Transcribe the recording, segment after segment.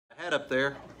hat up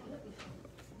there.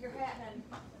 Your hat,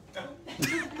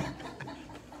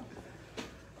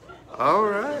 All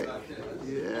right.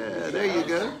 Yeah, there you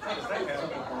go.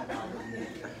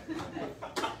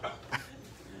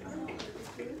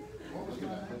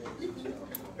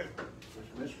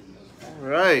 All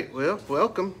right. Well,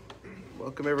 welcome.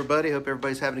 Welcome, everybody. Hope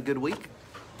everybody's having a good week.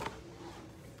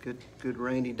 Good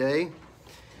rainy day.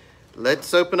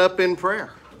 Let's open up in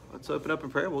prayer.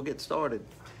 We'll get started.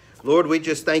 Lord, we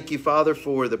just thank you, Father,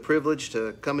 for the privilege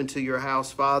to come into your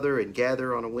house, Father, and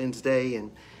gather on a Wednesday.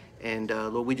 And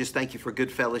Lord, we just thank you for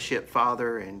good fellowship,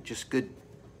 Father, and just good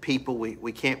people.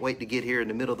 We can't wait to get here in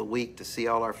the middle of the week to see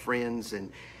all our friends.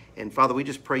 And Father, we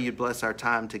just pray you'd bless our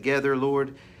time together,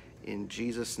 Lord, in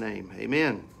Jesus' name.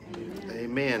 Amen.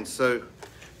 Amen. So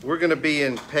we're going to be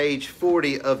in page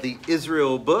 40 of the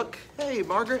Israel book. Hey,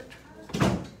 Margaret.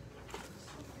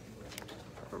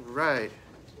 All right.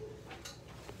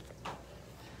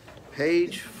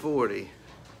 Page 40.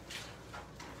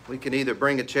 We can either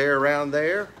bring a chair around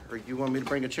there, or you want me to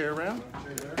bring a chair around?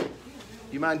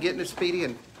 You mind getting it, Speedy,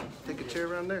 and take a chair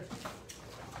around there?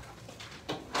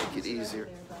 Make it easier.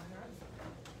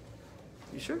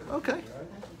 You sure? Okay.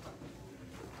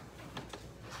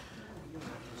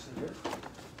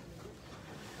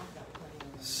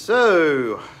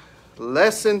 So,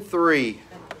 lesson 3.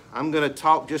 I'm going to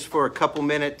talk just for a couple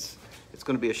minutes. It's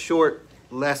going to be a short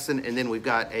lesson, and then we've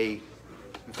got a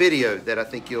video that I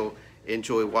think you'll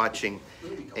enjoy watching.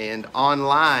 And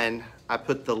online, I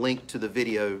put the link to the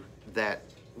video that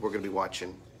we're going to be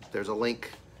watching. There's a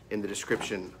link in the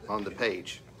description on the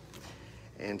page.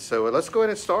 And so let's go ahead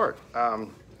and start.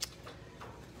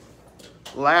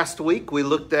 Last week, we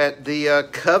looked at the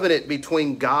covenant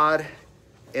between God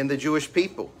and the Jewish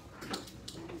people.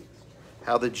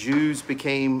 How the Jews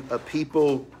became a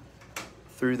people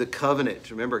through the covenant.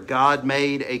 Remember, God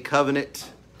made a covenant.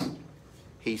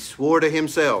 He swore to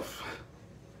himself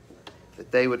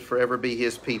that they would forever be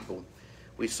his people.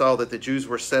 We saw that the Jews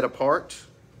were set apart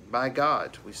by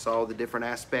God. We saw the different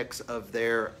aspects of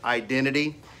their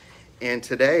identity. And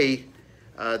today,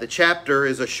 the chapter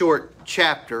is a short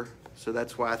chapter, so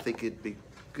that's why I think it'd be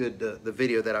good, the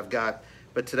video that I've got.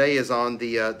 But today is on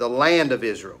the land of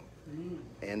Israel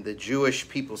and the Jewish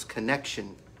people's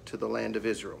connection to the land of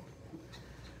Israel.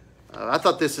 I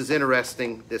thought this is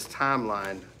interesting, this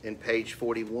timeline in page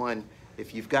 41.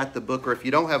 If you've got the book, or if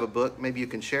you don't have a book, maybe you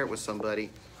can share it with somebody.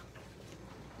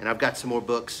 And I've got some more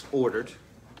books ordered.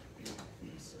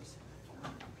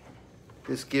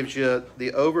 This gives you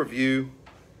the overview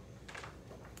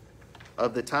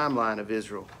of the timeline of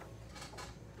Israel.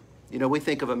 You know, we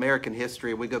think of American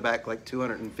history, we go back like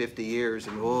 250 years,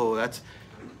 and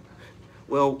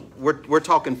well, we're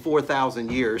talking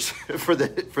 4,000 years for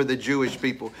the Jewish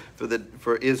people,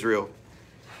 for Israel.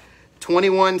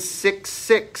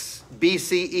 2166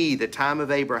 BCE, the time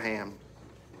of Abraham.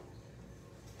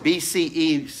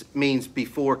 BCE means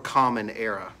before Common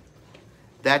Era.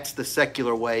 That's the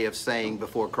secular way of saying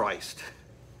before Christ.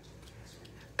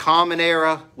 Common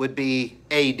Era would be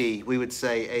AD. We would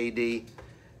say AD.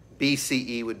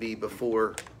 BCE would be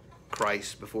before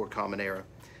Christ, before Common Era.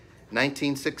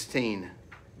 1916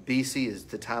 BC is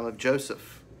the time of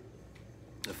Joseph.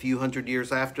 A few hundred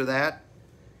years after that,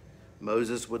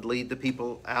 Moses would lead the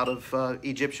people out of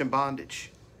Egyptian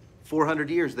bondage. 400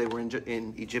 years they were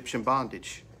in Egyptian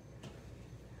bondage.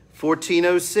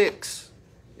 1406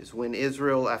 is when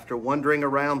Israel, after wandering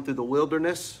around through the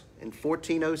wilderness, in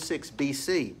 1406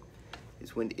 BC,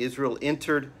 is when Israel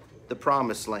entered the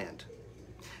Promised Land.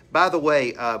 By the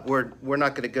way, we're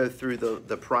not going to go through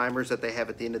the primers that they have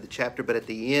at the end of the chapter, but at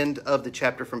the end of the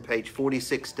chapter from page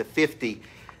 46 to 50,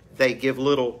 they give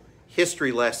little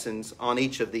history lessons on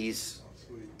each of these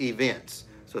events.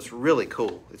 So it's really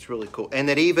cool. It's really cool. And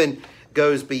it even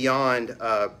goes beyond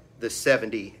the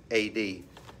 70 AD.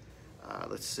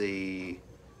 Let's see.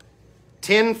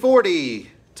 1040,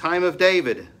 time of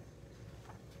David.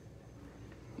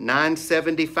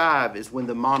 975 is when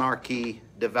the monarchy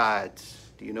divides.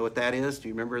 Do you know what that is? Do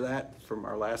you remember that from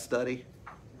our last study?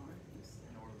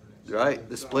 Right,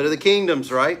 the split of the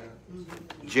kingdoms, right?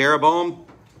 Jeroboam,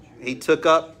 he took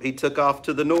off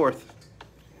to the north.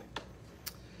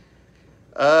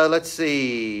 Let's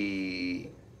see.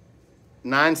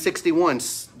 961,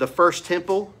 the first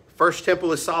temple. First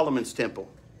temple is Solomon's temple.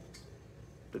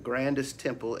 The grandest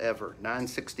temple ever.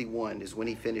 961 is when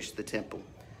he finished the temple.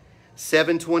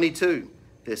 722,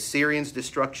 the Assyrians'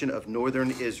 destruction of northern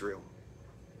Israel.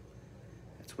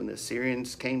 When the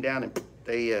Assyrians came down and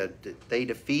they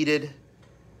defeated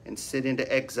and sent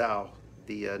into exile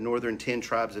the northern 10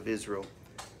 tribes of Israel.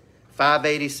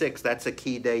 586, that's a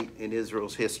key date in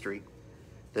Israel's history.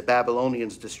 the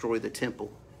Babylonians destroy the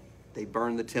temple. They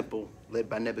burn the temple, led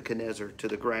by Nebuchadnezzar, to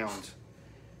the ground.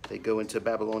 They go into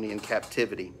Babylonian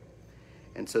captivity.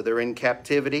 And so they're in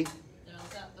captivity. Now, is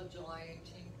that the July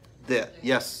 18th?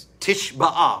 Yes, Tish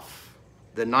B'Av,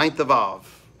 the 9th of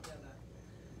Av.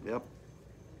 Yep.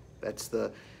 That's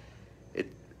the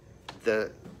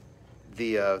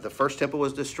first temple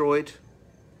was destroyed.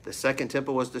 The second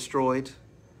temple was destroyed.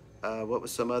 What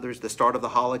was some others? The start of the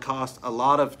Holocaust. A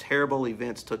lot of terrible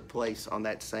events took place on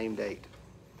that same date.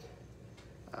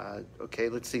 Okay,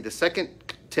 let's see. The second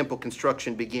temple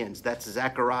construction begins. That's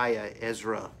Zechariah,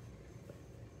 Ezra.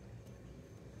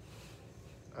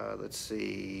 Let's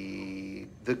see.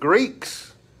 The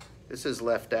Greeks. This is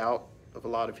left out of a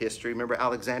lot of history. Remember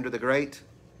Alexander the Great?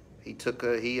 He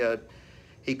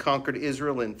conquered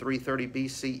Israel in 330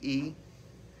 BCE.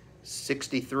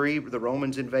 63, the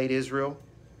Romans invade Israel.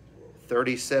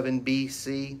 37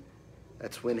 BC,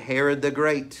 that's when Herod the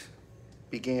Great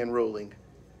began ruling.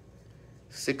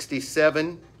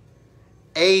 67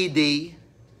 AD,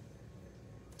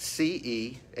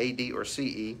 CE, AD or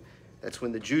CE, that's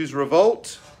when the Jews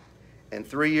revolt. And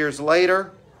 3 years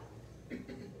later,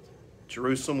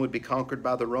 Jerusalem would be conquered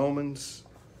by the Romans.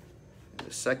 And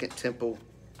the second temple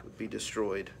would be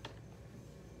destroyed.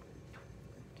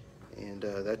 And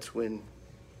that's when,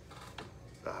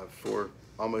 for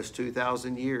almost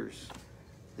 2,000 years,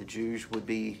 the Jews would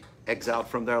be exiled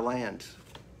from their land,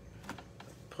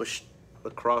 pushed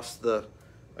across the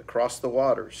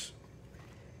waters.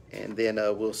 And then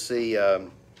we'll see up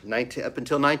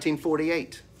until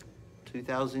 1948,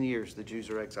 2,000 years the Jews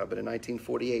are exiled. But in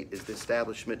 1948 is the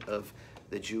establishment of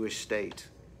the Jewish state.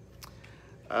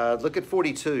 Look at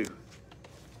 42.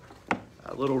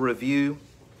 A little review.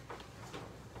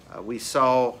 We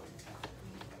saw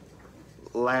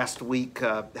last week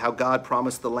how God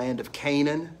promised the land of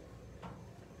Canaan.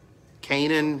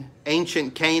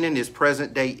 Ancient Canaan is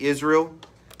present-day Israel,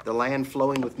 the land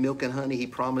flowing with milk and honey. He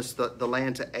promised the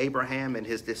land to Abraham and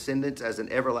his descendants as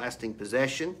an everlasting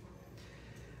possession.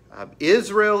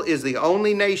 Israel is the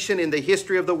only nation in the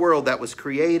history of the world that was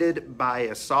created by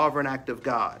a sovereign act of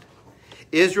God.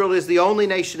 Israel is the only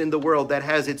nation in the world that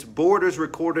has its borders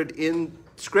recorded in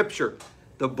Scripture.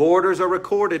 The borders are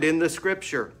recorded in the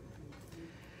Scripture.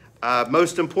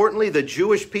 Most importantly, the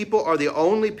Jewish people are the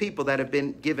only people that have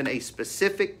been given a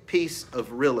specific piece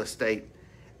of real estate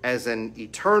as an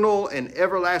eternal and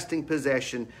everlasting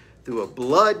possession through a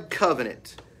blood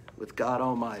covenant with God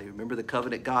Almighty. Remember the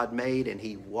covenant God made, and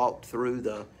he walked through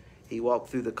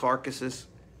the carcasses?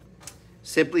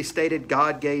 Simply stated,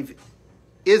 God gave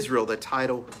Israel the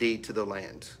title deed to the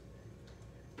land.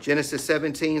 Genesis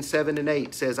 17, 7 and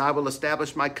 8 says, I will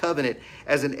establish my covenant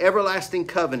as an everlasting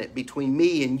covenant between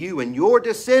me and you and your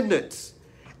descendants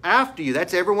after you.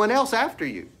 That's everyone else after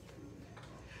you.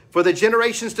 For the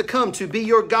generations to come, to be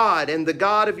your God and the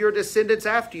God of your descendants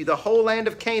after you. The whole land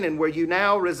of Canaan, where you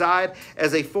now reside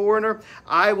as a foreigner,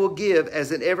 I will give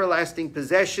as an everlasting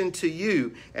possession to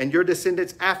you and your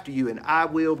descendants after you, and I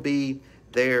will be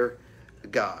their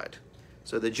God.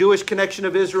 So the Jewish connection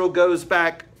of Israel goes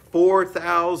back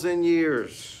 4,000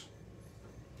 years.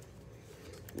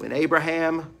 When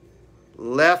Abraham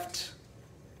left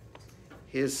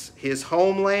his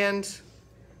homeland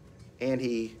and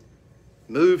he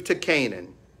moved to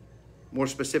Canaan, more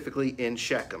specifically in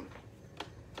Shechem.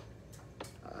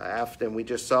 And we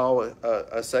just saw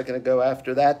a second ago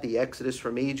after that, the Exodus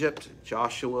from Egypt.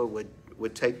 Joshua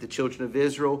would take the children of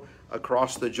Israel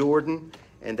across the Jordan,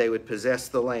 and they would possess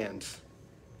the land.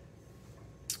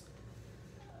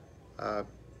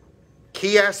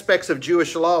 Key aspects of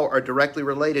Jewish law are directly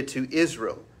related to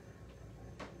Israel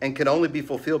and can only be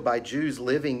fulfilled by Jews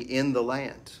living in the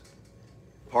land.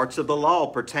 Parts of the law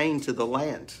pertain to the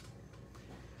land.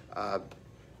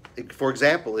 For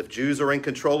example, if Jews are in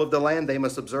control of the land, they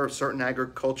must observe certain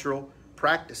agricultural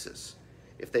practices.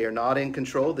 If they are not in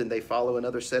control, then they follow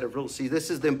another set of rules. See,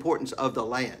 this is the importance of the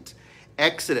land.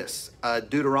 Exodus,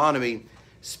 Deuteronomy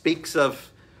speaks of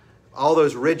all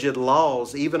those rigid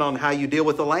laws, even on how you deal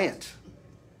with the land.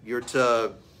 You're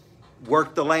to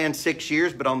work the land 6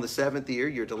 years, but on the seventh year,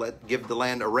 you're to give the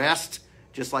land a rest,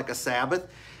 just like a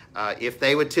Sabbath. If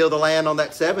they would till the land on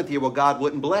that seventh year, well, God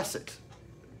wouldn't bless it.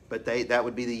 But that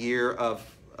would be the year of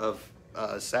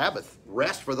Sabbath,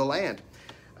 rest for the land.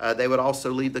 They would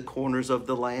also leave the corners of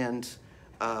the land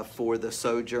for the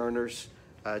sojourners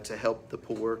to help the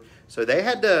poor. So they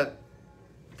had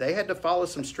to follow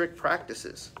some strict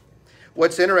practices.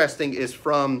 What's interesting is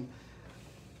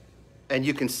and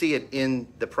you can see it in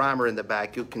the primer in the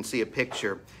back, you can see a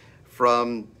picture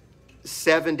from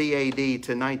 70 AD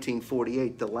to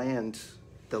 1948, the land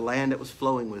the land that was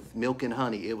flowing with milk and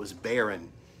honey, it was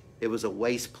barren. It was a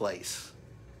waste place.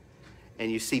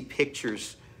 And you see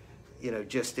pictures, you know,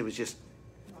 it was just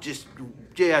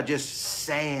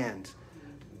sand.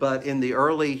 But in the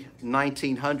early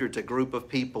 1900s, a group of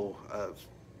people,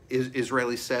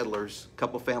 Israeli settlers, a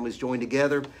couple families joined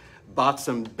together, bought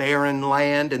some barren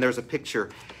land, and there's a picture,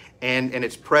 and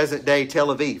it's present day Tel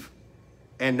Aviv.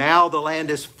 And now the land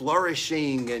is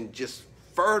flourishing and just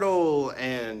fertile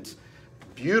and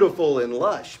beautiful and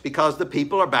lush because the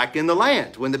people are back in the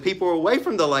land. When the people were away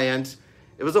from the land,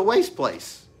 it was a waste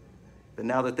place. But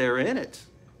now that they're in it,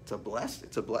 it's a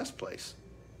blessed place.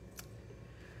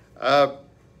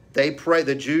 They pray,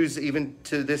 the Jews even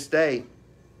to this day,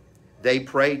 they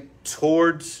pray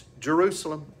towards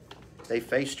Jerusalem. They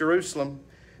face Jerusalem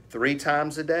 3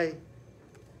 times a day.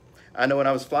 I know when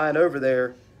I was flying over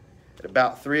there, at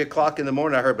about 3 o'clock in the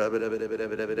morning, I heard, and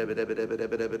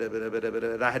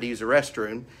I had to use the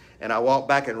restroom. And I walked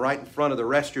back, and right in front of the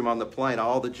restroom on the plane,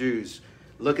 all the Jews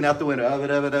looking out the window,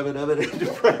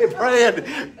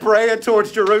 praying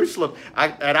towards Jerusalem.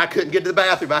 I couldn't get to the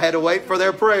bathroom. I had to wait for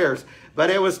their prayers. But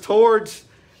it was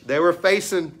they were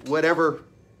facing whatever,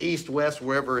 east, west,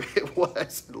 wherever it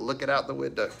was, looking out the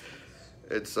window.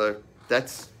 And so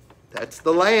that's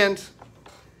the land.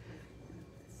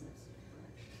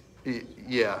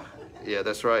 Yeah,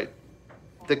 that's right.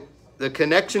 The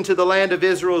connection to the land of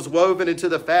Israel is woven into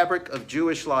the fabric of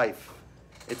Jewish life.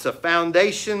 It's a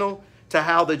foundational to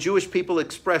how the Jewish people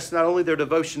express not only their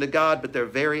devotion to God, but their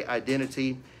very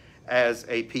identity as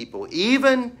a people.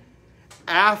 Even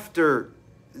after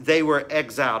they were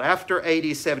exiled, after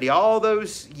AD 70, all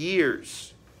those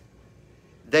years,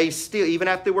 they still, even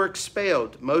after they were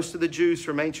expelled, most of the Jews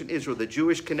from ancient Israel, the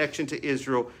Jewish connection to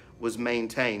Israel was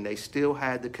maintained. They still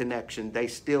had the connection. They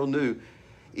still knew,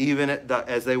 even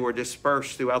as they were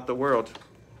dispersed throughout the world,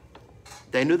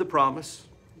 they knew the promise.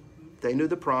 They knew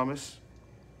the promise.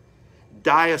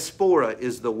 Diaspora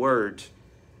is the word.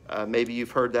 Maybe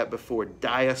you've heard that before.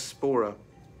 Diaspora.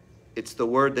 It's the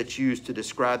word that's used to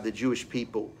describe the Jewish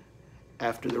people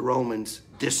after the Romans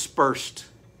dispersed.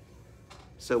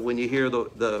 So when you hear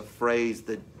the phrase,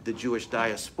 the Jewish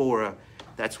diaspora,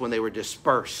 that's when they were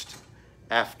dispersed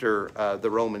after the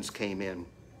Romans came in.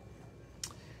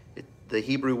 The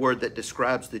Hebrew word that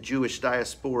describes the Jewish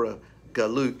diaspora,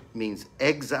 galut, means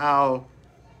exile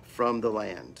from the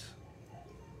land.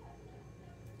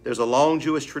 There's a long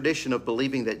Jewish tradition of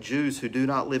believing that Jews who do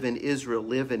not live in Israel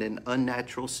live in an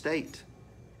unnatural state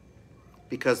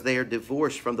because they are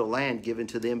divorced from the land given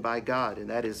to them by God. And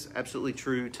that is absolutely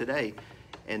true today.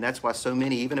 And that's why so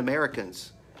many, even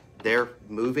Americans, they're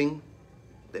moving.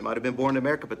 They might have been born in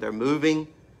America, but they're moving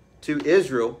to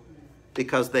Israel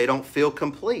because they don't feel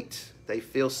complete. They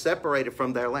feel separated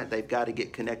from their land. They've got to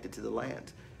get connected to the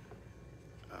land.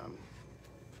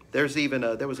 There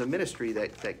was a ministry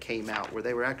that came out where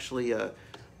they were actually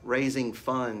raising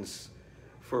funds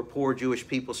for poor Jewish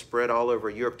people spread all over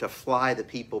Europe to fly the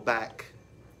people back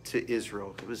to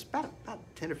Israel. It was about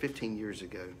 10 or 15 years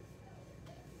ago.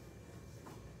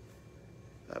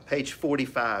 Page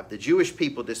 45, the Jewish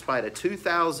people, despite a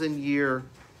 2,000-year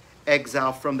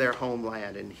exile from their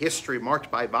homeland and history marked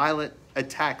by violent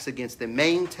attacks against them,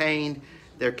 maintained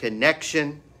their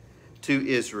connection to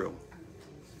Israel.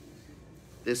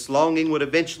 This longing would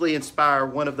eventually inspire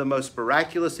one of the most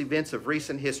miraculous events of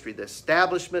recent history, the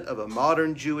establishment of a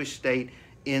modern Jewish state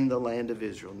in the land of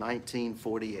Israel.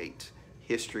 1948,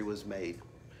 history was made.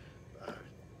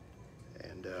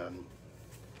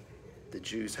 The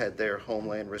Jews had their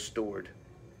homeland restored.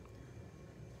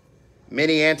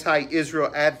 Many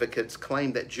anti-Israel advocates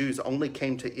claim that Jews only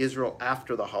came to Israel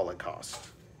after the Holocaust.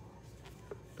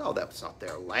 Oh, that's not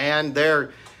their land.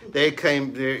 They're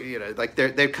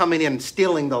coming in and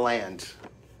stealing the land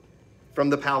from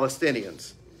the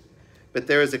Palestinians. But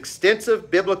there is extensive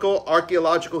biblical,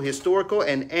 archaeological, historical,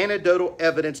 and anecdotal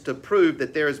evidence to prove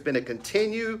that there has been a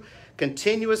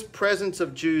continuous presence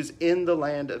of Jews in the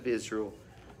land of Israel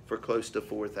for close to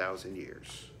 4,000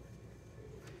 years.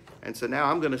 And so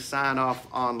now I'm going to sign off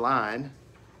online,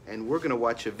 and we're going to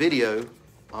watch a video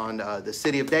on the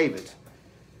City of David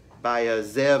by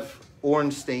Zev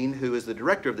Ornstein, who is the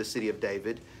director of the City of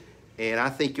David. And I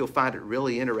think you'll find it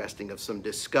really interesting of some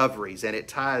discoveries, and it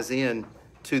ties in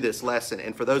to this lesson.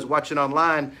 And for those watching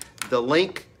online, the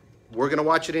link, we're going to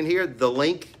watch it in here. The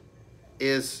link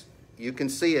is, you can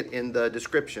see it in the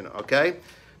description, okay?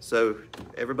 So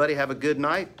everybody have a good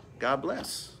night. God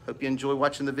bless. Hope you enjoy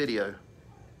watching the video.